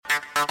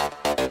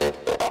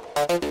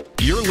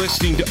You're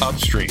listening to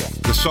Upstream,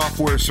 the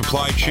software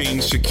supply chain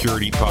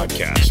security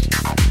podcast.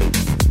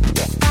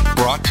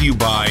 Brought to you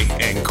by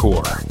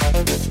Encore.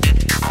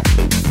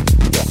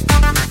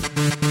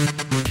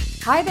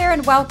 Hi there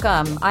and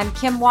welcome. I'm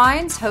Kim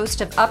Wines,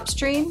 host of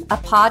Upstream, a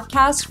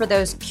podcast for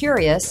those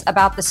curious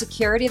about the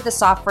security of the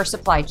software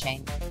supply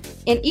chain.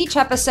 In each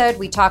episode,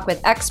 we talk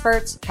with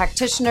experts,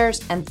 practitioners,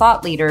 and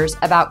thought leaders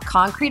about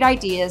concrete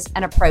ideas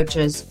and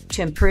approaches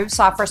to improve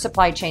software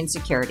supply chain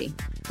security.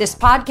 This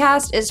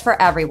podcast is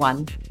for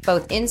everyone,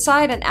 both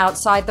inside and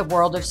outside the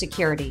world of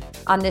security.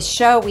 On this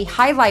show, we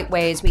highlight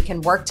ways we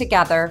can work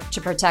together to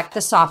protect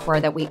the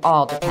software that we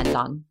all depend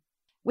on.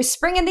 With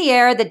spring in the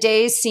air, the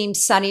days seem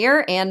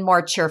sunnier and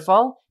more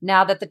cheerful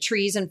now that the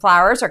trees and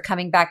flowers are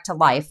coming back to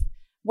life.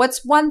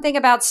 What's one thing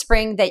about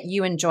spring that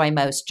you enjoy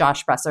most,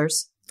 Josh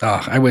Bressers?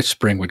 Oh, I wish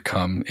spring would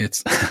come.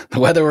 It's the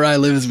weather where I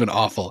live has been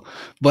awful.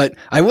 But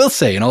I will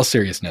say, in all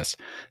seriousness,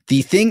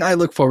 the thing I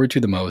look forward to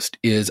the most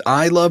is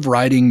I love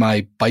riding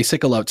my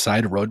bicycle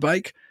outside, a road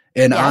bike.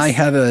 And Yes. I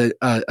have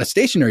a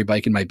stationary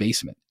bike in my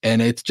basement.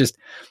 And it's just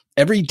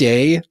every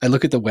day I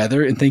look at the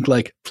weather and think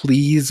like,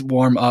 please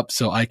warm up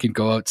so I can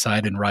go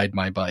outside and ride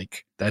my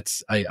bike.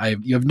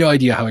 You have no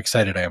idea how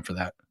excited I am for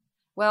that.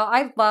 Well,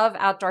 I love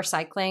outdoor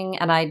cycling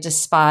and I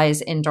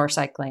despise indoor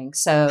cycling.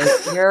 So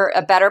you're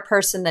a better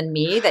person than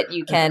me that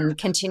you can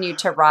continue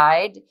to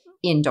ride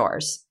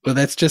indoors. Well,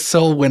 that's just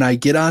so when I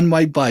get on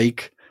my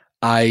bike,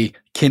 I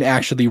can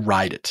actually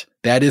ride it.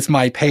 That is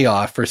my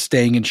payoff for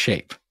staying in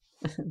shape.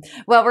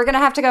 Well, we're going to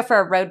have to go for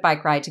a road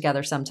bike ride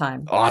together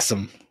sometime.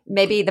 Awesome.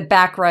 Maybe the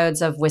back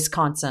roads of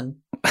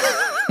Wisconsin.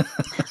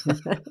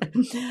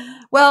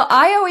 Well,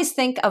 I always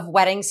think of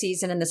wedding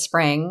season in the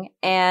spring.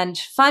 And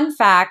fun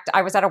fact,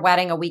 I was at a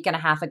wedding a week and a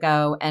half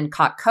ago and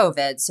caught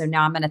COVID. So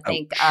now I'm going to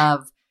think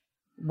of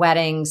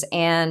weddings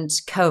and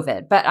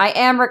COVID. But I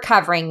am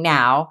recovering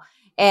now.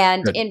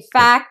 And Good. in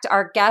fact,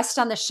 our guest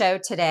on the show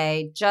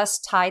today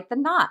just tied the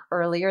knot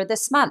earlier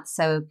this month.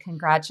 So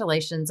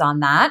congratulations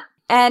on that.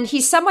 And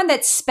he's someone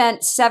that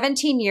spent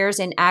 17 years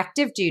in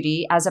active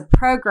duty as a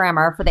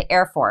programmer for the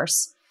Air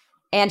Force.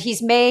 And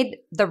he's made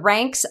the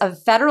ranks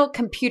of Federal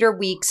Computer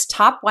Week's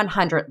top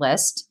 100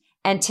 list.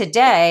 And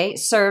today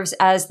serves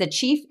as the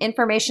Chief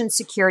Information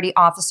Security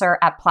Officer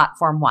at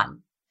Platform One.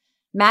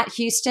 Matt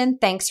Houston,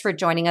 thanks for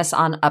joining us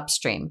on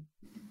Upstream.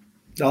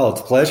 Oh,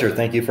 it's a pleasure.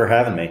 Thank you for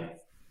having me.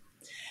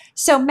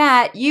 So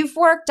Matt, you've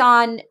worked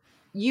on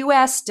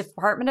U.S.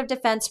 Department of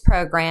Defense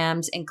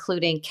programs,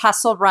 including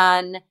Kessel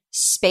Run,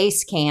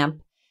 Space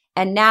Camp,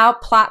 and now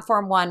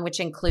Platform One, which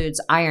includes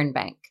Iron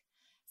Bank.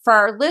 For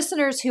our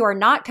listeners who are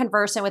not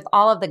conversant with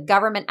all of the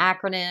government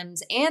acronyms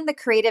and the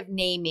creative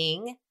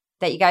naming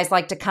that you guys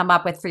like to come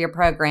up with for your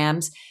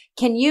programs,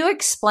 can you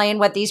explain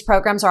what these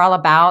programs are all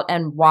about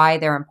and why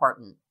they're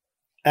important?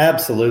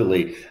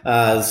 Absolutely.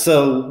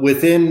 So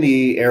within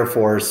the Air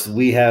Force,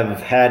 we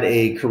have had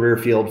a career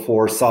field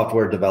for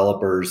software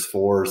developers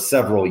for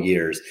several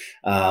years.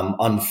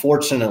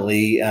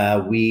 Unfortunately,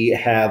 we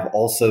have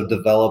also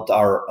developed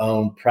our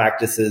own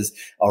practices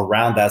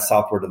around that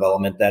software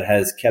development that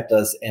has kept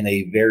us in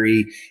a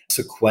very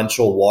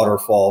sequential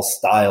waterfall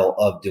style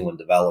of doing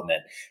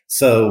development.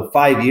 So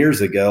 5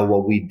 years ago,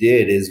 what we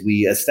did is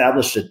we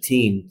established a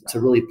team to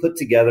really put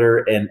together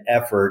an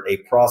effort, a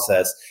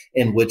process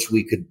in which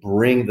we could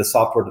bring the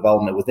software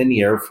development within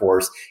the Air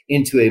Force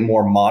into a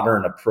more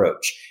modern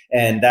approach.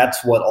 And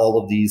that's what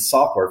all of these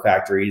software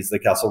factories, the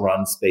Kessel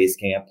Run, Space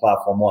Camp,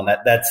 Platform One,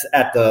 that's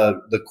at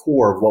the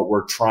core of what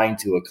we're trying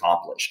to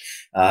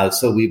accomplish.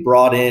 So we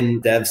brought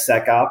in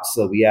DevSecOps.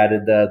 So we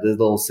added the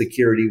little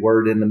security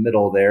word in the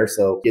middle there.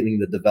 So getting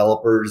the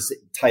developers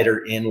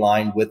tighter in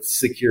line with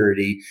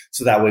security.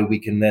 So that way we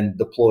can then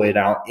deploy it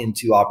out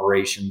into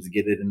operations,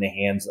 get it in the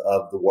hands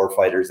of the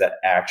warfighters that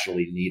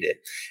actually need it.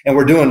 And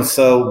we're doing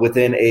so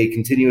within a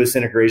continuous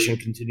integration,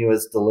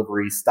 continuous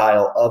delivery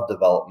style of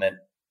development,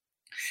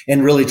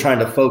 and really trying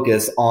to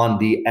focus on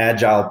the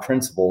agile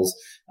principles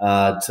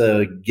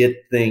to get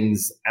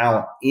things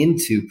out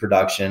into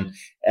production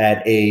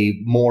at a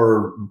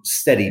more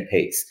steady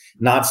pace.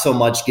 Not so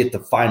much get the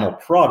final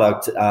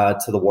product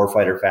to the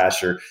warfighter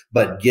faster,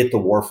 but get the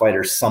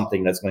warfighter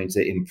something that's going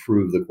to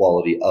improve the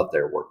quality of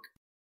their work.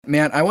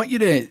 Matt, I want you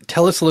to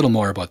tell us a little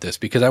more about this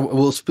because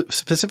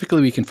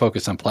specifically we can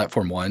focus on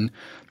Platform One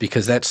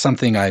because that's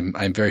something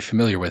I'm very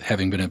familiar with,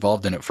 having been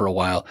involved in it for a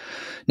while.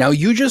 Now,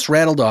 you just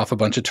rattled off a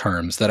bunch of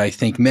terms that I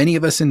think many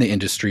of us in the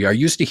industry are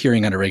used to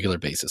hearing on a regular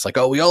basis, like,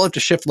 oh, we all have to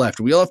shift left,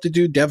 we all have to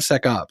do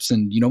DevSecOps,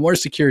 and more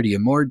security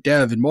and more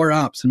dev and more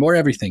ops and more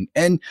everything.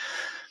 And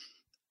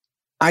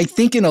I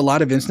think in a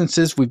lot of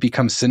instances we've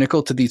become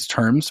cynical to these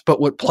terms,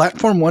 but what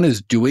Platform One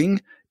is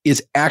doing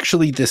is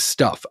actually this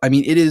stuff. I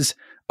mean, it is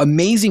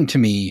amazing to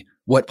me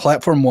what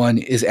Platform One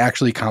is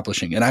actually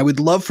accomplishing. And I would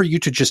love for you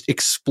to just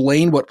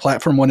explain what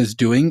Platform One is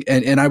doing.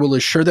 And I will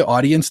assure the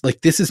audience,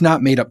 like, this is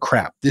not made up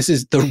crap. This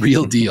is the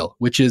real deal,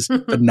 which is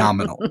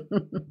phenomenal.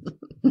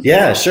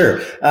 Yeah, sure.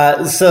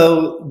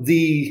 So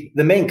the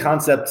main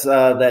concept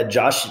that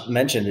Josh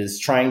mentioned is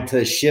trying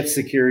to shift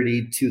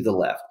security to the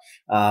left.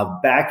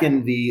 Back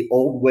in the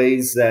old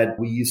ways that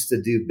we used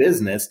to do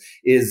business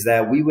is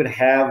that we would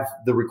have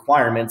the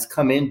requirements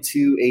come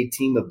into a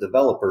team of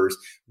developers.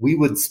 We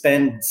would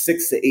spend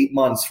 6 to 8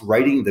 months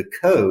writing the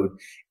code,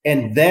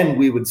 and then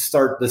we would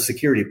start the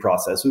security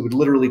process. We would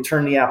literally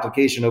turn the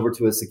application over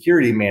to a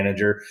security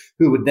manager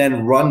who would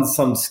then run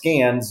some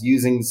scans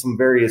using some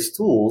various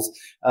tools.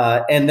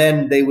 And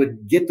then they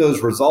would get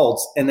those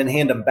results and then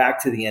hand them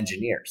back to the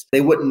engineers.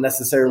 They wouldn't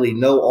necessarily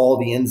know all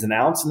the ins and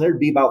outs, and there'd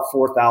be about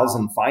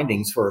 4,000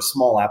 findings for a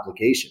small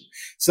application.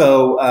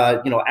 So,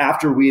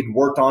 after we had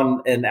worked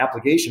on an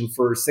application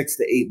for 6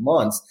 to 8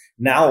 months,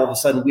 now all of a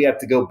sudden we have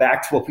to go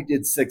back to what we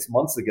did 6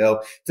 months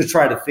ago to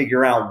try to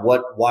figure out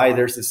why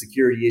there's a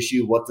security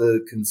issue, what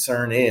the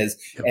concern is,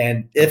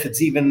 and if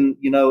it's even,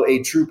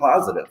 a true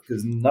positive.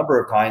 Because a number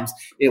of times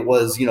it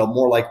was,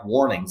 more like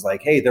warnings,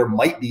 like, hey, there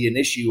might be an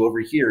issue over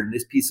here in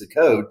this piece of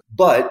code.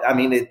 But I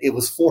mean, it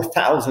was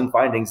 4,000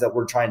 findings that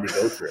we're trying to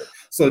go through.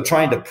 So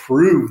trying to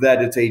prove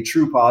that it's a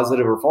true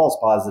positive or false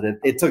positive,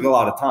 it took a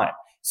lot of time.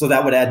 So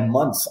that would add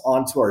months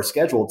onto our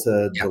schedule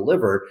to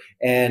deliver.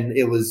 And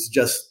it was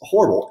just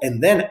horrible.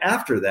 And then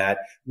after that,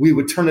 we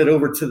would turn it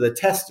over to the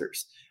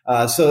testers.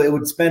 So it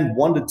would spend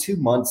 1 to 2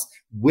 months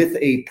with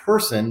a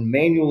person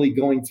manually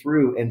going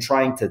through and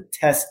trying to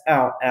test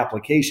out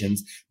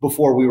applications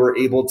before we were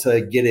able to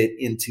get it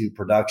into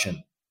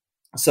production.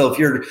 So if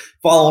you're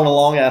following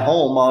along at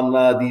home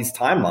on these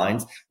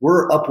timelines,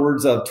 we're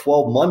upwards of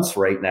 12 months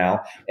right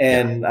now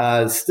and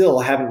still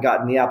haven't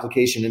gotten the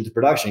application into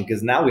production,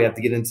 because now we have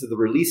to get into the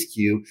release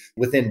queue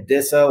within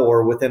DISA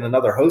or within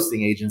another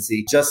hosting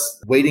agency,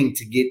 just waiting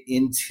to get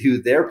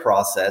into their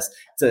process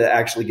to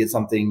actually get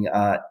something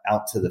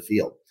out to the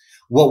field.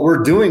 What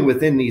we're doing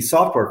within these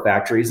software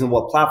factories and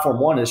what Platform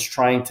One is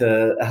trying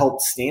to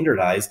help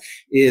standardize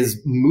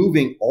is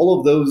moving all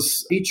of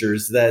those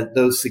features,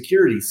 those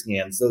security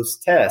scans, those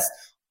tests,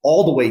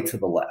 all the way to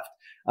the left.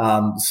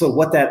 So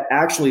what that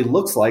actually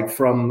looks like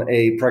from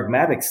a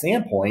pragmatic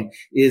standpoint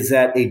is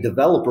that a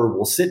developer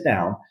will sit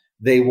down,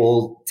 they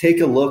will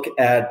take a look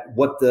at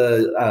what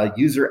the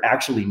user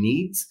actually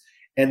needs,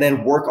 and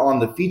then work on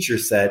the feature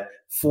set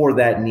for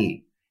that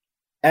need.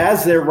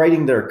 As they're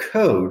writing their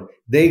code,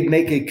 they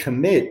make a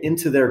commit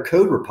into their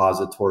code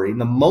repository. And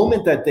the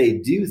moment that they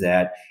do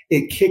that,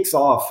 it kicks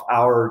off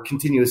our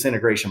continuous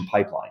integration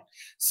pipeline.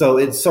 So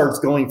it starts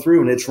going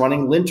through and it's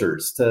running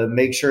linters to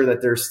make sure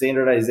that there's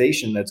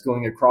standardization that's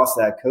going across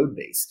that code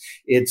base.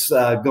 It's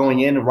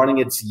going in and running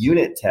its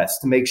unit tests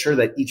to make sure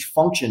that each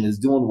function is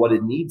doing what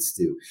it needs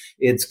to.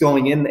 It's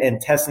going in and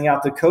testing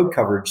out the code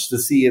coverage to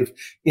see if,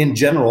 in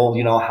general,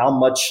 how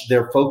much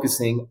they're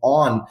focusing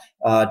on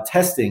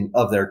testing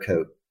of their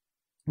code.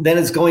 Then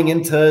it's going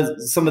into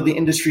some of the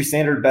industry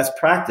standard best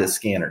practice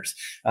scanners.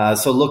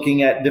 So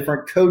looking at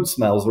different code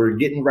smells, we're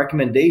getting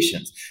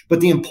recommendations.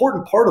 But the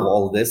important part of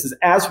all of this is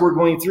as we're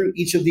going through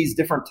each of these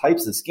different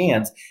types of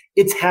scans,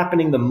 it's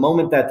happening the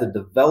moment that the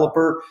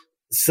developer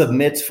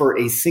submits for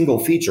a single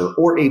feature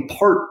or a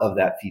part of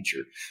that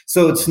feature.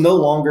 So it's no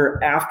longer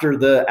after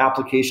the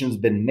application's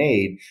been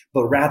made,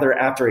 but rather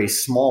after a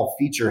small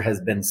feature has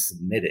been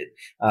submitted.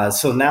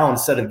 So now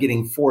instead of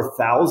getting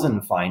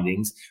 4,000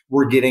 findings,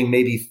 we're getting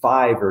maybe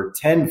 5 or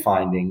 10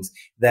 findings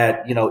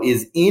that,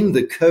 is in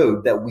the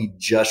code that we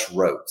just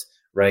wrote.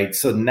 Right.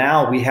 So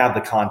now we have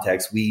the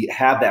context. We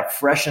have that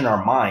fresh in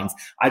our minds.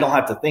 I don't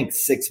have to think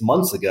 6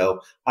 months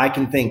ago. I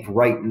can think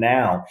right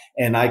now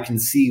and I can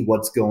see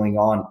what's going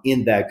on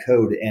in that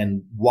code.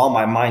 And while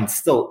my mind's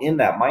still in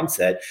that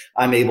mindset,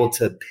 I'm able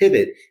to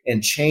pivot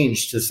and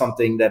change to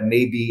something that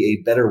may be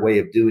a better way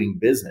of doing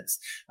business.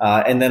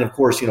 And then, of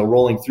course,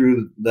 rolling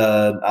through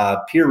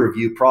the peer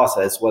review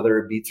process, whether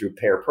it be through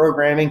pair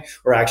programming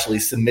or actually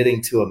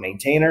submitting to a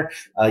maintainer,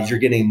 you're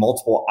getting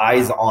multiple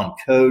eyes on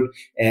code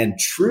and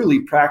truly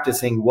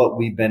practicing what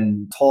we've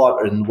been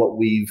taught and what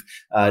we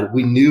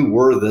knew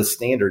were the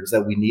standards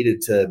that we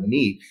needed to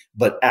meet,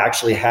 but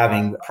actually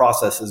having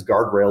processes,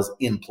 guardrails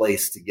in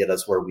place to get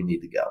us where we need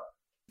to go.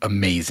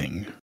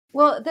 Amazing.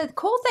 Well, the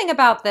cool thing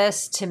about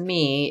this to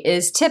me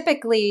is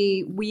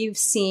typically we've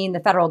seen the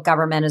federal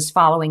government is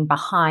following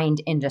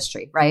behind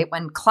industry, right?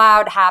 When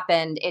cloud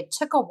happened, it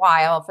took a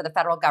while for the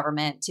federal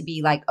government to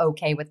be like,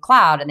 okay with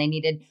cloud, and they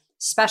needed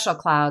special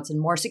clouds and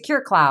more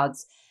secure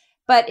clouds.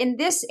 But in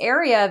this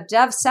area of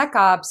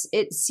DevSecOps,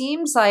 it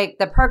seems like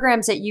the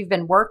programs that you've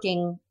been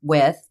working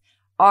with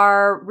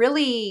are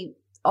really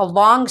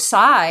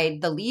alongside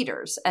the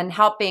leaders and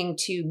helping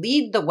to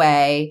lead the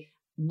way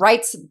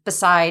right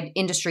beside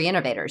industry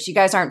innovators. You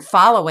guys aren't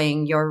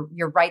following, you're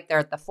right there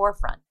at the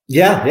forefront.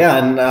 Yeah.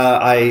 And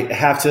I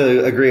have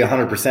to agree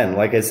 100%.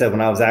 Like I said,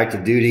 when I was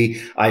active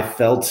duty, I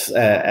felt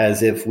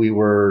as if we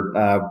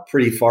were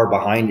pretty far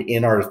behind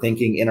in our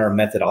thinking, in our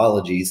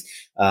methodologies.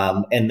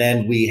 And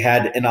then we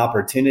had an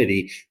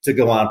opportunity to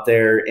go out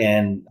there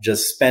and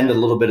just spend a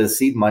little bit of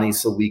seed money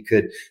so we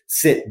could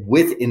sit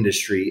with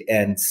industry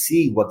and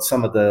see what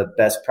some of the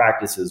best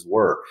practices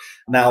were.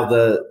 Now,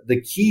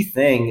 the key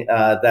thing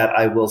that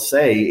I will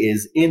say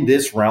is in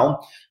this realm,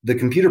 the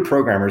computer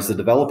programmers, the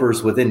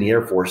developers within the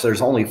Air Force,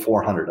 there's only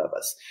 400 of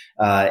us.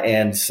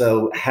 And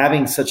so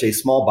having such a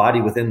small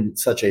body within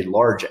such a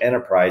large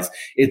enterprise,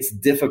 it's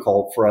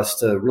difficult for us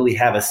to really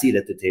have a seat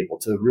at the table,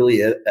 to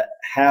really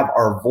have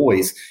our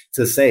voice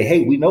to say,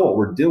 hey, we know what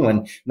we're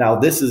doing. Now,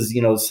 this is,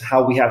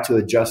 how we have to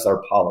adjust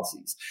our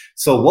policies.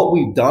 So what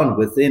we've done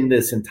within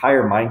this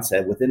entire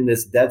mindset, within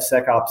this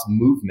DevSecOps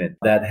movement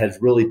that has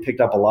really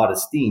picked up a lot of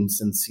steam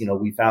since,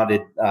 we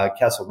founded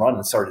Kessel Run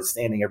and started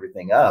standing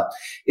everything up,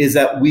 is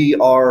that we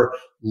are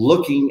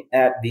looking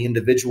at the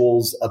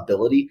individual's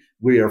ability.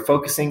 We are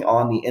focusing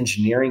on the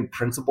engineering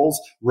principles,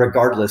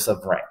 regardless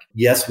of rank.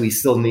 Yes, we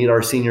still need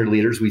our senior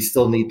leaders. We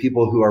still need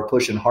people who are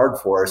pushing hard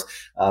for us.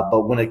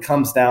 But when it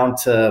comes down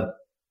to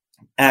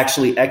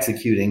actually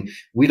executing,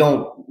 we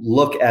don't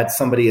look at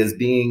somebody as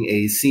being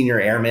a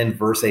senior airman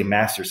versus a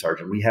master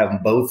sergeant. We have them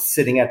both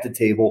sitting at the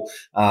table,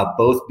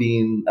 both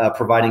being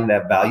providing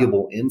that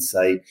valuable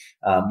insight.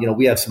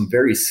 We have some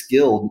very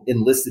skilled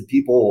enlisted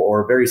people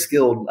or very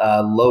skilled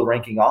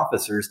low-ranking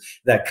officers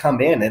that come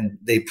in and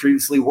they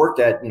previously worked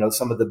at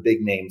some of the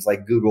big names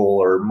like Google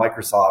or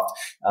Microsoft,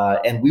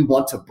 and we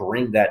want to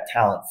bring that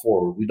talent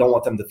forward. We don't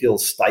want them to feel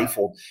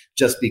stifled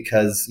just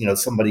because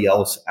somebody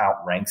else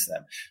outranks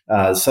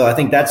them. So I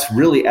think that's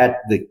really at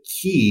the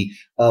key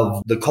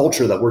of the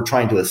culture that we're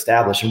trying to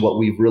establish and what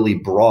we've really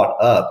brought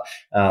up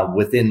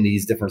within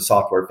these different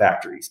software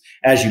factories.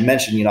 As you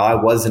mentioned, I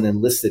was an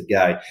enlisted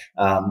guy.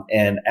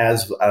 And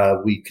as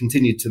we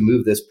continued to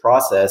move this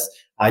process,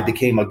 I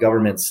became a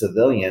government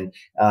civilian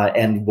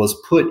and was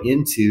put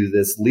into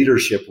this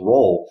leadership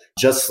role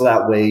just so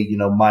that way,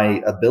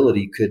 my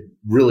ability could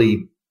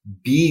really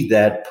be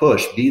that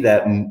push, be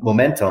that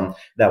momentum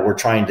that we're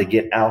trying to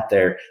get out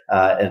there,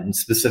 and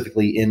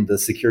specifically in the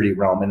security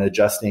realm and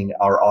adjusting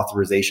our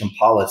authorization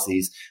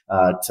policies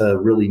to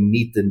really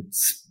meet the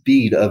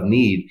speed of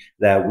need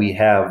that we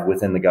have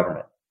within the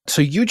government.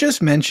 So you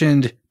just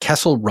mentioned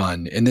Kessel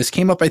Run, and this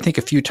came up, I think,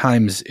 a few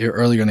times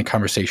earlier in the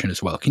conversation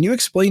as well. Can you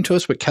explain to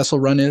us what Kessel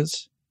Run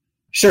is?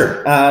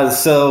 Sure.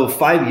 So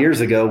 5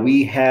 years ago,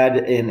 we had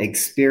an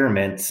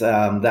experiment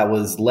that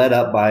was led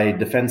up by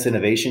Defense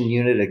Innovation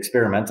Unit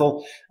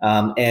Experimental.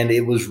 And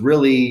it was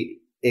really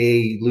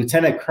a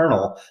lieutenant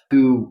colonel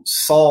who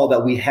saw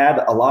that we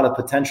had a lot of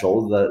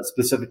potential,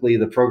 specifically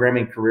the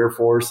programming career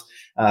force,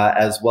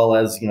 as well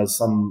as,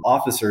 some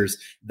officers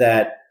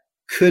that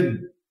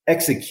could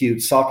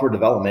execute software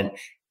development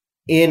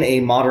in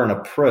a modern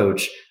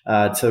approach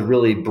to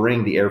really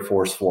bring the Air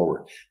Force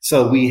forward.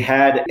 So we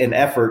had an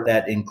effort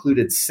that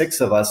included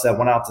 6 of us that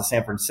went out to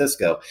San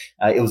Francisco.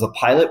 It was a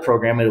pilot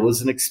program and it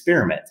was an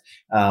experiment.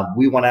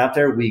 We went out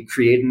there, we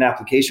created an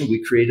application,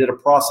 we created a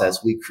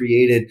process, we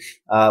created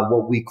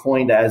what we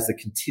coined as the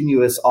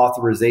continuous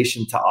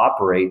authorization to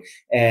operate.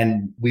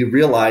 And we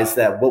realized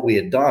that what we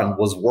had done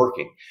was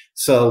working.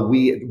 So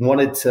we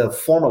wanted to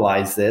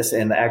formalize this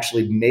and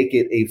actually make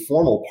it a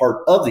formal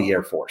part of the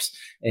Air Force.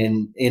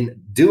 And in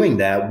doing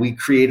that, we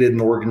created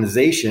an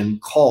organization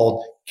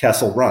called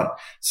Kessel Run.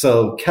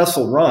 So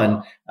Kessel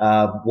Run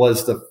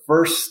was the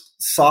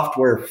first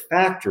software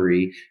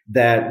factory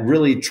that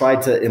really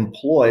tried to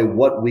employ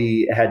what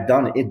we had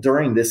done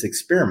during this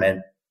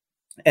experiment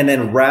and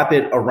then wrap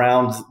it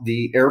around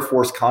the Air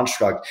Force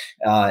construct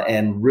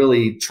and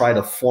really try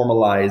to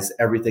formalize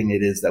everything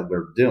it is that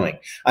we're doing.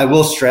 I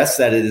will stress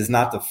that it is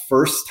not the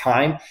first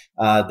time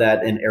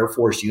that an Air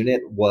Force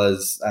unit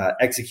was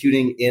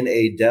executing in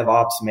a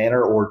DevOps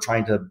manner or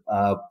trying to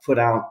put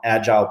out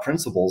agile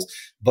principles,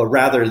 but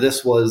rather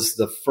this was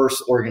the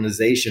first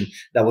organization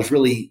that was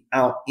really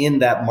out in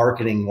that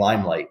marketing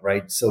limelight,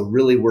 right? So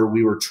really where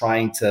we were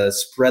trying to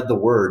spread the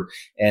word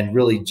and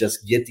really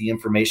just get the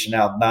information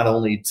out, not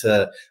only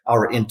to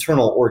our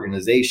internal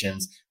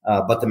organizations,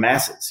 but the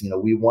masses.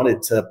 We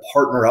wanted to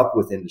partner up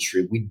with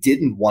industry. We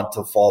didn't want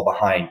to fall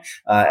behind.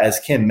 As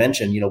Kim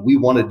mentioned, we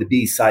wanted to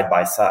be side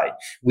by side.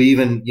 We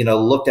even,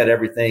 looked at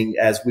everything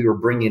as we were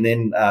bringing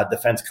in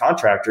defense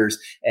contractors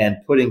and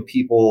putting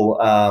people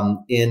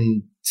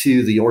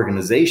into the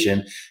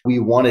organization. We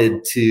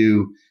wanted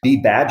to be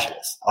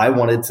badgeless. I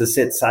wanted to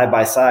sit side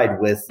by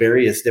side with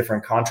various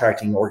different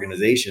contracting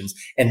organizations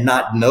and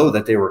not know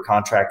that they were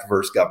contract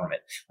versus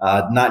government,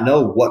 not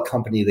know what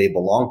company they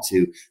belong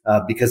to,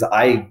 because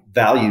I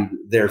valued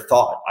their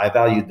thought. I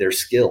valued their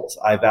skills.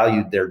 I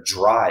valued their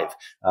drive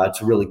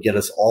to really get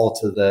us all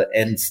to the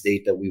end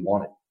state that we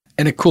wanted.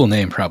 And a cool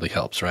name probably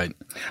helps, right?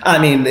 I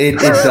mean, it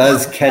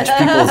does catch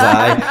people's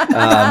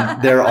eye.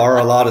 There are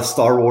a lot of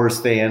Star Wars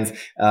fans,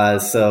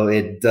 so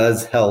it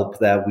does help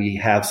that we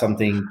have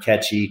something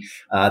catchy.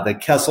 The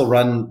Kessel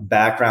Run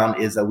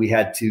background is that we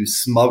had to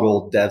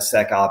smuggle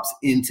DevSecOps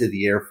into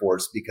the Air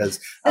Force because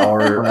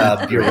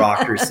our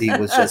bureaucracy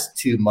was just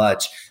too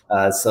much.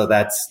 So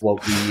that's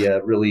what we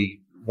really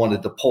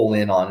wanted to pull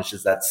in on, is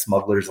just that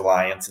Smugglers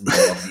Alliance and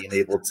being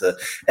able to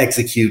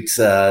execute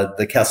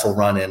the Kessel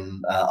Run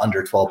in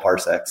under 12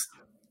 parsecs.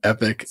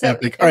 Epic. So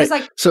epic. It was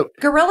like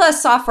guerrilla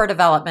software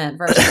development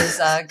versus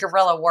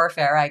guerrilla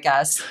warfare, I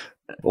guess.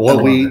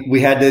 Well,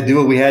 we had to do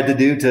what we had to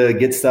do to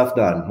get stuff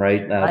done,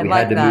 right? We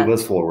had to move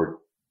us forward.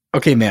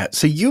 Okay, Matt.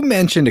 So you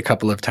mentioned a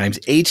couple of times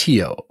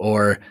ATO,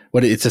 or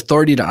what it's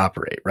authority to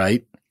operate,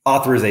 right?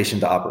 Authorization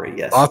to operate,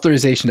 yes.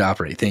 Authorization to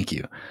operate. Thank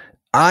you.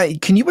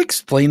 Can you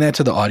explain that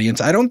to the audience?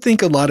 I don't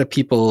think a lot of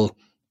people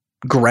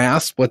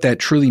grasp what that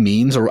truly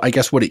means, or I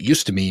guess what it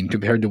used to mean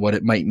compared to what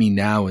it might mean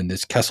now in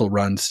this Kessel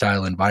Run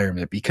style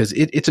environment, because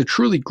it's a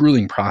truly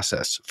grueling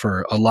process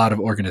for a lot of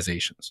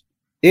organizations.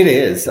 It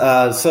is.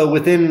 So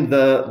within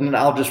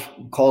I'll just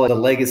call it a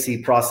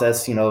legacy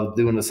process,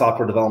 doing the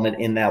software development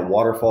in that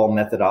waterfall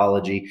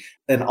methodology.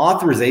 An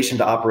authorization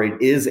to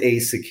operate is a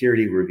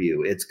security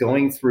review. It's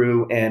going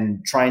through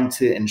and trying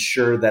to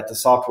ensure that the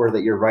software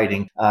that you're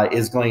writing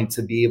is going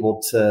to be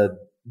able to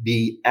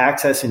be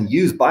accessed and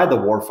used by the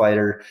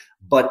warfighter,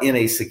 but in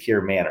a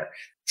secure manner.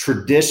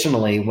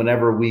 Traditionally,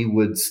 whenever we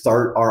would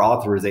start our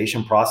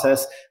authorization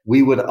process,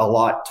 we would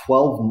allot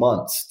 12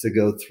 months to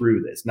go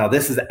through this. Now,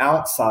 this is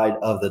outside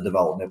of the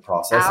development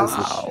process.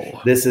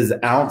 This is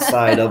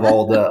outside of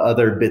all the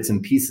other bits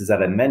and pieces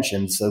that I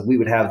mentioned. So we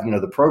would have,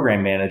 the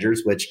program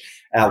managers, which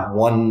at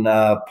one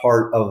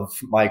part of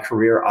my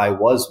career, I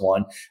was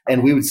one,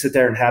 and we would sit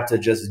there and have to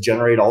just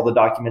generate all the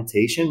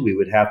documentation. We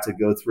would have to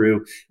go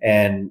through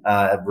and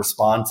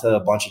respond to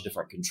a bunch of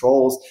different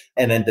controls.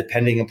 And then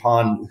depending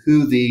upon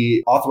who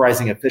the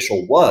authorizing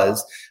official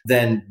was,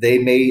 then they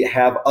may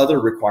have other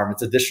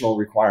requirements, additional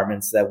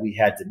requirements that we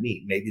had to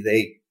meet. Maybe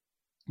they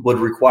would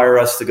require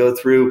us to go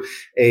through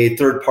a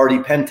third-party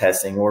pen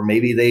testing, or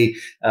maybe they,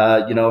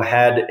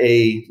 had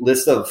a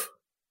list of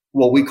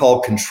what we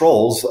call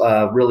controls,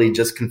 really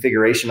just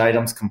configuration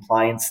items,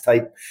 compliance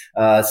type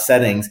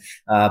settings.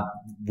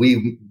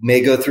 We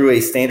may go through a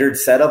standard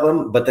set of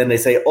them, but then they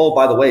say, oh,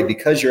 by the way,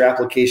 because your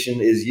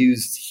application is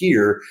used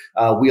here,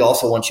 we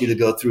also want you to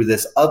go through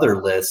this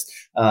other list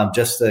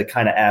just to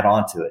kind of add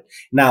on to it.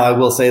 Now, I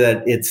will say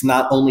that it's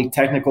not only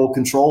technical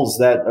controls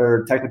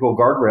or technical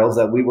guardrails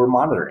that we were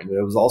monitoring.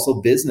 It was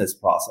also business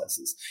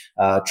processes,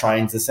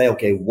 trying to say,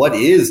 okay, what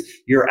is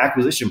your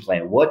acquisition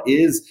plan? What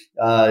is,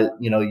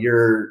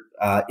 your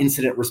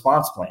incident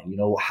response plan?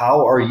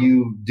 How are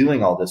you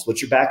doing all this?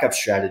 What's your backup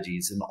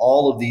strategies? And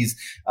all of these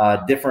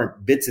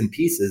different bits and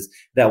pieces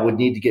that would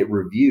need to get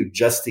reviewed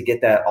just to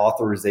get that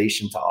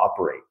authorization to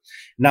operate.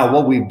 Now,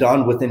 what we've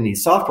done within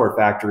these software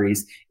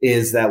factories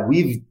is that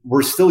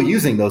we're still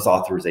using those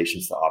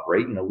authorizations to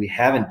operate. We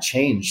haven't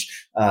changed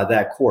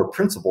that core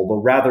principle, but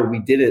rather we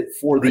did it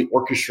for the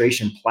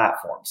orchestration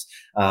platforms.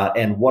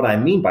 And what I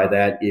mean by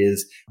that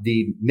is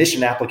the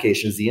mission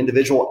applications, the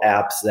individual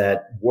apps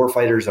that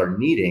warfighters are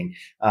needing,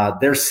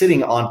 they're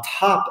sitting on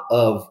top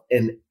of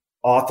an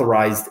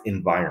authorized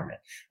environment.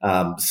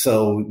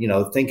 So,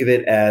 think of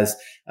it as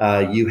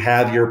you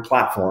have your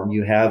platform,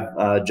 you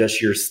have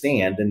just your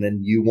stand, and then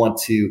you want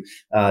to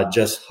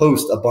just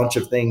host a bunch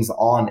of things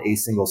on a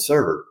single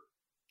server.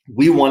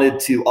 We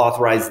wanted to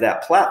authorize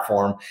that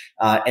platform,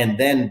 and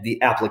then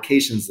the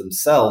applications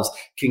themselves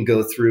can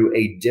go through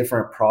a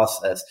different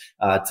process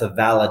to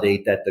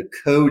validate that the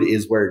code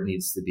is where it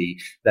needs to be,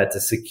 that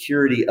the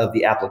security of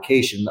the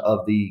application of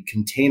the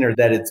container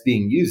that it's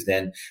being used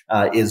in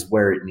is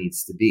where it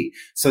needs to be.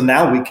 So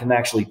now we can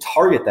actually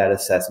target that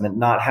assessment,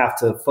 not have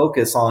to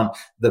focus on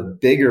the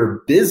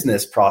bigger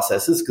business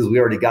processes because we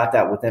already got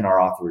that within our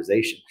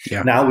authorization.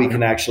 Yeah. Now we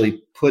can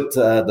actually put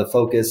the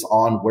focus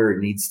on where it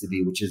needs to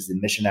be, which is the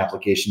mission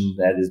application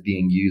that is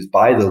being used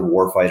by the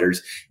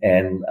warfighters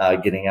and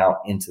getting out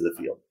into the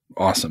field.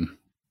 Awesome.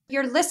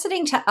 You're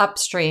listening to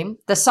Upstream,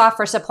 the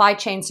Software Supply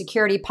Chain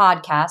Security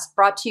podcast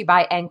brought to you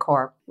by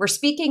Encore. We're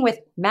speaking with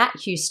Matt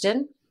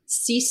Houston,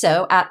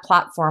 CISO at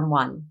Platform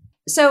One.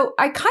 So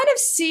I kind of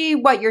see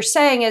what you're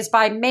saying is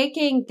by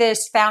making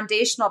this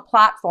foundational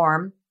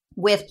platform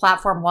with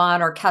Platform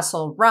One or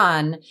Kessel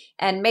Run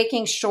and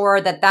making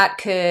sure that that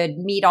could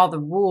meet all the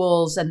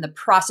rules and the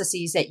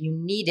processes that you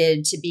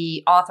needed to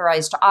be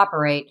authorized to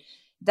operate,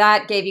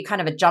 that gave you kind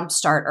of a jump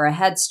start or a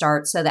head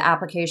start. So the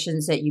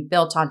applications that you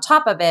built on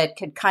top of it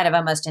could kind of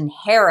almost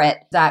inherit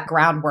that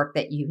groundwork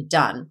that you've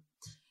done.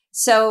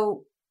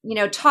 So,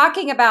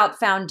 talking about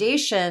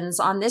foundations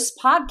on this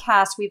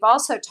podcast, we've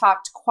also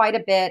talked quite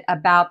a bit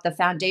about the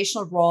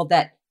foundational role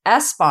that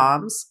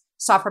SBOMs,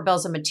 software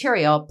bills of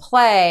material,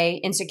 play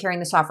in securing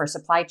the software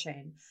supply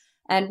chain.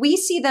 And we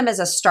see them as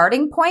a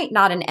starting point,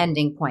 not an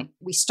ending point.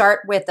 We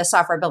start with the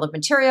software bill of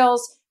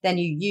materials, then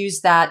you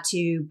use that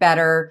to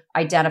better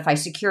identify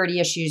security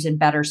issues and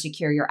better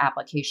secure your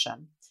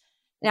application.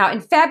 Now,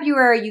 in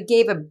February, you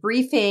gave a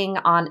briefing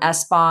on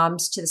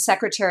SBOMs to the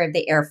Secretary of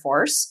the Air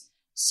Force.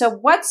 So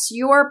what's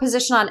your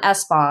position on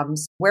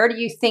SBOMs? Where do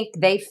you think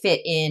they fit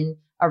in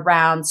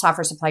around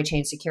software supply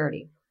chain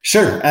security?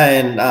 Sure.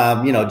 And,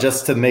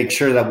 just to make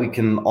sure that we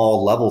can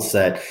all level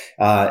set,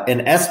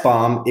 an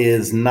SBOM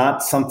is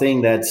not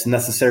something that's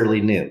necessarily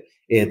new.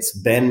 It's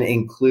been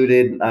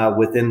included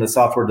within the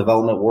software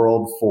development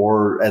world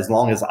for as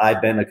long as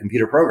I've been a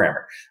computer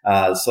programmer.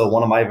 So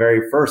one of my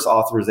very first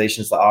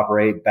authorizations to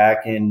operate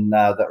back in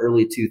the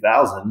early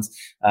 2000s,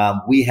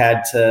 we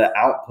had to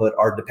output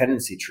our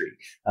dependency tree.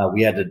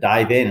 We had to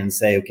dive in and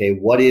say, okay,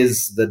 what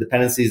is the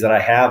dependencies that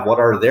I have? What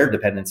are their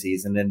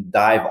dependencies? And then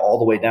dive all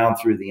the way down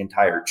through the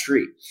entire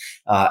tree.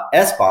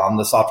 SBOM,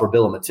 the software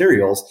bill of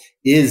materials,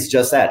 is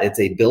just that. It's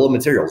a bill of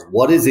materials.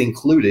 What is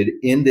included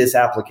in this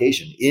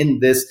application, in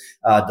this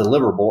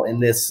deliverable, in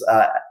this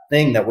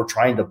thing that we're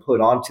trying to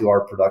put onto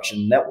our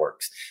production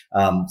networks?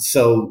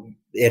 So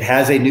it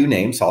has a new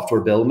name,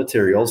 software bill of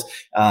materials,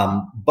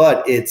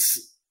 but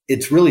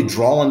it's really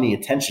drawing the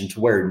attention to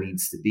where it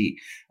needs to be.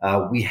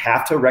 We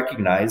have to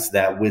recognize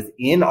that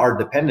within our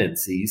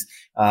dependencies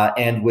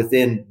and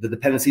within the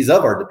dependencies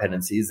of our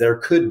dependencies, there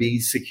could be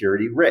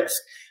security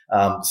risk.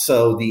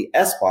 So the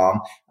SBOM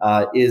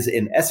is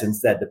in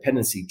essence that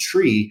dependency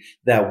tree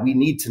that we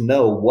need to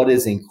know what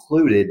is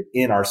included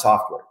in our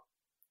software.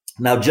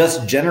 Now,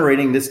 just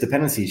generating this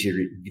dependencies,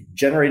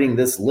 generating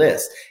this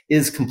list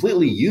is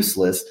completely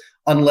useless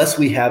unless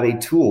we have a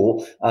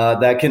tool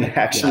that can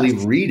actually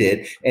read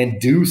it and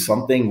do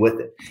something with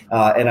it.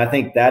 And I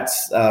think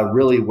that's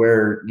really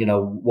where,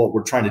 what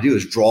we're trying to do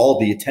is draw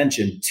the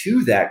attention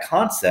to that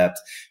concept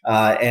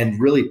and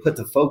really put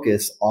the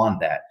focus on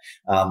that.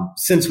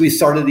 Since we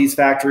started these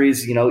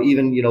factories,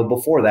 even,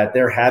 before that,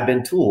 there have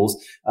been tools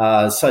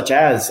such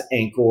as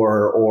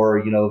Anchor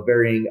or,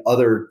 varying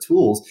other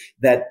tools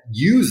that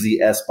use the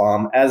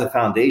SBOM as a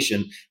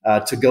foundation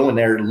to go in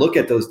there, look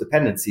at those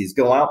dependencies,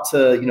 go out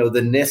to,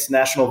 the NIST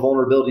National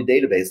Vulnerability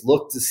Database,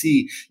 look to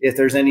see if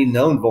there's any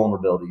known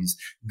vulnerabilities,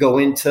 go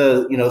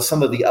into,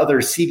 some of the other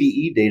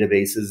CVE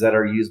databases that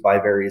are used by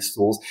various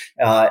tools,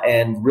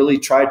 and really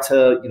try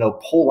to,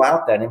 pull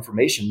out that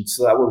information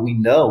so that way we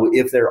know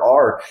if there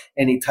are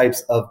any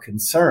types of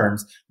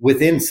concerns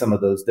within some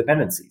of those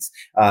dependencies.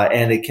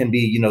 And it can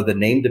be, the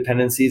name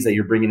dependencies that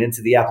you're bringing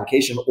into the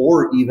application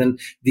or even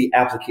the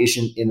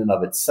application in and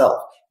of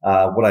itself.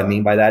 What I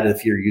mean by that,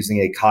 if you're using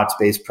a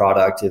COTS-based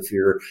product, if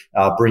you're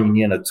bringing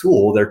in a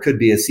tool, there could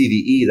be a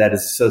CVE that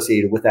is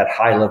associated with that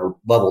high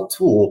level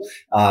tool,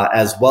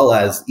 as well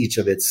as each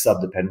of its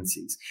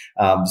sub-dependencies.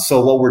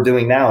 So what we're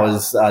doing now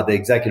is the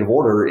executive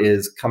order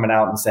is coming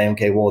out and saying,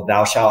 okay, well,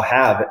 thou shalt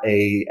have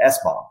a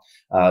SBOM.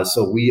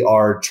 So we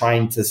are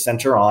trying to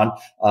center on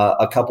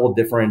a couple of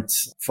different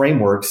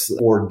frameworks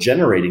for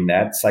generating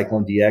that.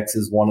 Cyclone DX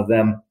is one of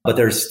them, but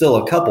there's still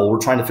a couple. We're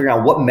trying to figure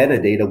out what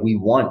metadata we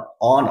want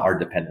on our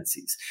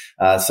dependencies.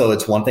 So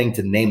it's one thing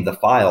to name the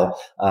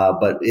file,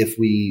 but if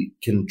we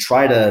can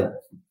try to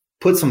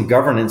put some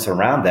governance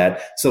around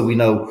that so we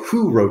know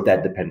who wrote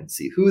that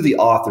dependency, who the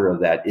author of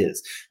that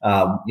is,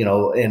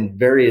 and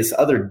various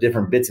other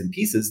different bits and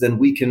pieces, then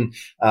we can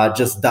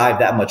just dive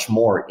that much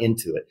more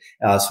into it.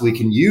 So we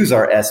can use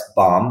our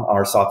SBOM,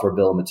 our software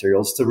bill of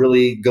materials, to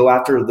really go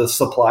after the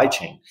supply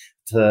chain,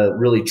 to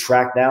really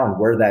track down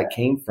where that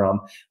came from,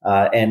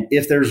 and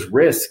if there's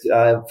risk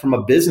from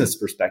a business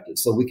perspective.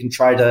 So we can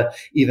try to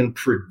even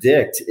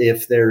predict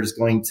if there's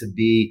going to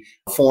be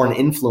foreign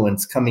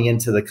influence coming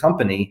into the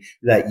company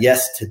that,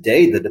 yes,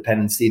 today the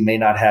dependency may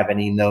not have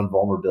any known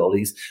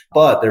vulnerabilities,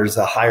 but there's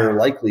a higher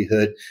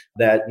likelihood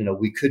that,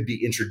 we could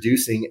be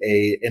introducing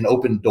an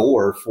open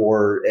door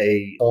for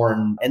a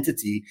foreign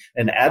entity,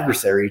 an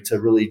adversary, to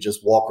really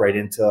just walk right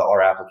into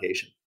our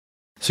application.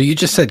 So you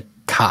just said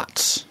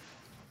COTS.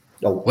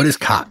 Oh. What is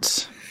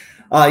COTS?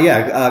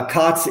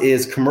 COTS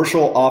is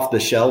commercial off the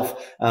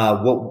shelf.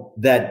 What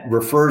that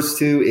refers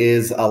to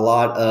is a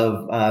lot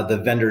of the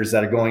vendors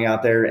that are going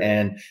out there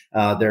and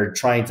they're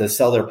trying to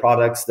sell their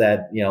products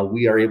that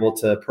we are able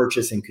to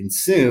purchase and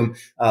consume,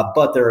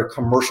 but they're a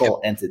commercial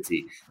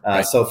entity.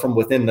 Right. So from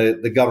within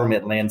the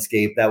government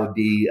landscape, that would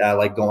be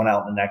like going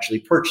out and actually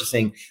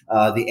purchasing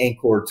the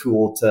Anchor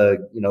tool to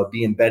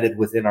be embedded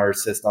within our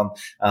system,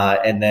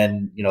 and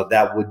then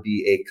that would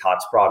be a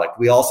COTS product.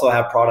 We also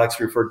have products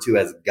referred to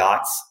as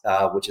GOTS.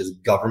 Which is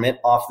government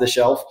off the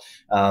shelf.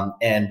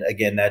 And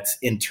again, that's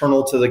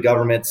internal to the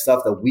government,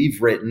 stuff that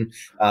we've written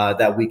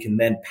that we can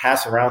then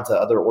pass around to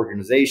other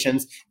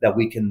organizations that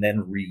we can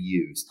then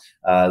reuse.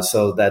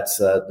 So that's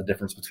the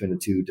difference between the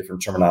two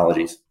different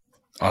terminologies.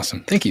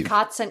 Awesome. Thank you.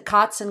 COTS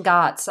and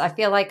GOTS. I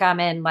feel like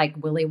I'm in like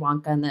Willy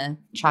Wonka and the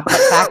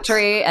Chocolate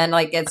Factory, and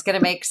like it's going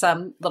to make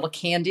some little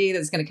candy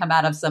that's going to come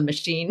out of some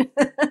machine.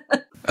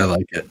 I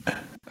like it.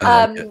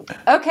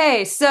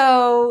 Okay.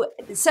 So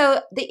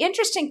the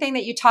interesting thing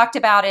that you talked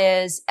about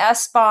is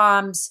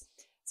SBOMs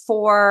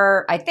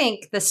for, I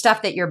think, the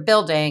stuff that you're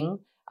building,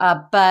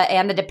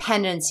 and the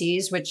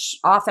dependencies, which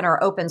often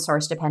are open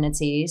source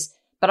dependencies,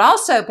 but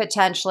also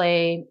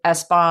potentially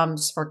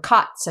SBOMs for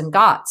COTS and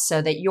GOTS,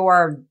 so that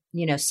your,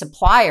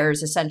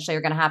 suppliers essentially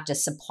are going to have to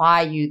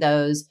supply you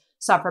those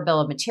software bill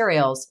of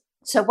materials.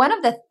 So one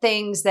of the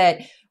things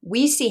that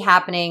we see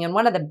happening, and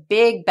one of the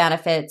big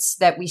benefits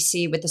that we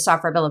see with the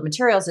software bill of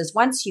materials, is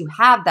once you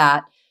have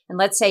that, And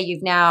let's say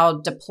you've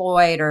now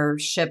deployed or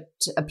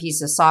shipped a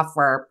piece of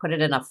software, put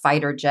it in a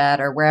fighter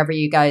jet or wherever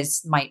you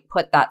guys might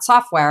put that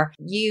software,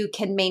 you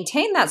can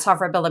maintain that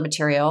software bill of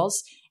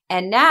materials.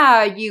 And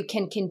now you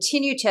can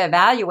continue to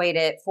evaluate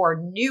it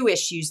for new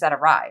issues that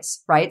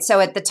arise, right? So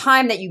at the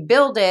time that you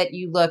build it,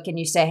 you look and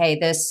you say, hey,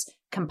 this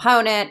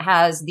component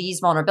has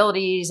these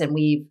vulnerabilities and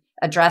we've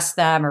addressed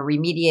them or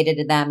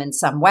remediated them in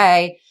some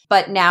way.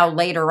 But now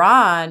later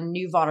on,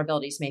 new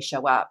vulnerabilities may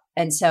show up.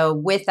 And so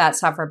with that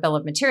software bill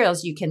of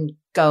materials, you can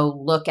go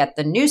look at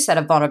the new set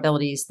of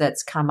vulnerabilities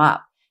that's come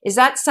up. Is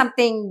that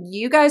something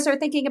you guys are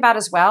thinking about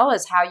as well,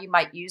 as how you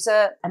might use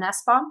an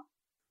SBOM?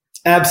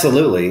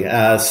 Absolutely.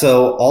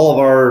 So all of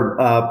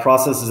our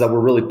processes that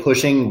we're really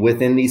pushing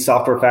within these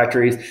software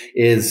factories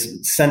is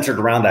centered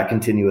around that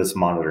continuous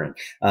monitoring.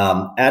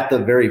 At the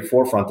very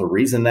forefront, the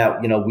reason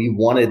that, we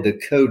wanted the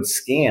code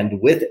scanned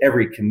with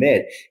every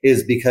commit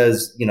is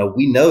because,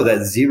 we know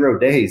that 0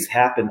 days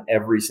happen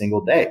every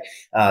single day.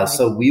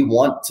 So we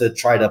want to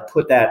try to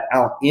put that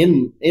out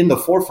in the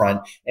forefront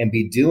and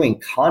be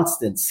doing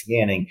constant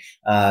scanning.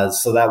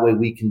 So that way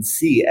we can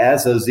see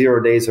as those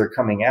 0 days are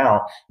coming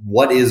out,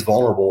 what is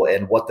vulnerable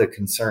and what the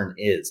concern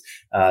is.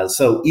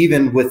 So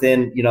even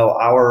within,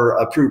 our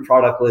approved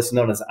product list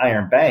known as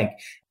Iron Bank,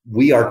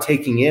 we are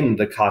taking in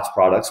the COTS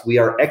products. We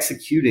are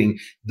executing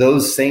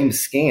those same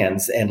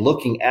scans and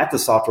looking at the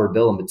software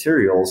bill of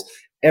materials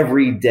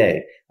every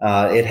day.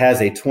 It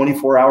has a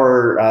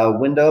 24-hour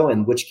window,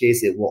 in which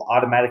case it will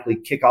automatically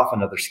kick off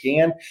another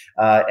scan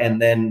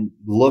and then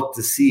look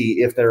to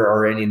see if there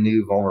are any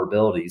new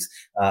vulnerabilities,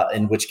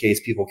 in which case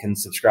people can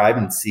subscribe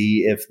and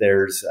see if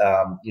there's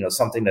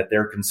something that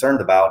they're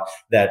concerned about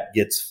that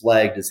gets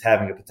flagged as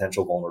having a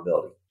potential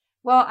vulnerability.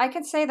 Well, I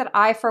could say that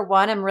I, for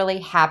one, am really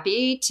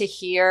happy to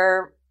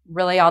hear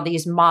really all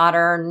these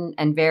modern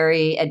and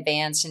very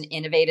advanced and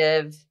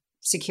innovative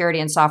security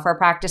and software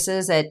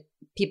practices that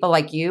people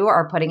like you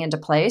are putting into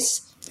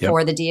place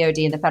for the DoD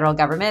and the federal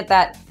government.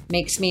 That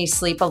makes me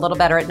sleep a little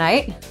better at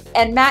night.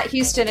 And Matt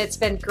Houston, it's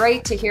been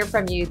great to hear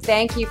from you.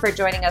 Thank you for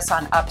joining us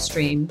on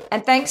Upstream.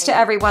 And thanks to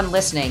everyone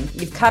listening.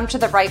 You've come to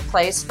the right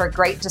place for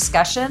great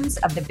discussions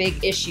of the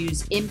big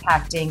issues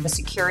impacting the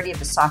security of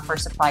the software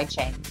supply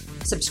chain.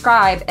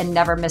 Subscribe and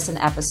never miss an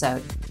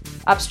episode.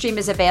 Upstream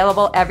is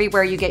available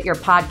everywhere you get your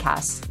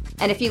podcasts.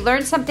 And if you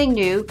learned something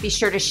new, be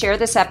sure to share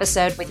this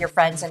episode with your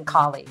friends and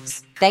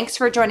colleagues. Thanks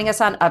for joining us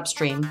on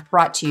Upstream,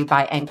 brought to you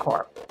by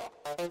NCORP.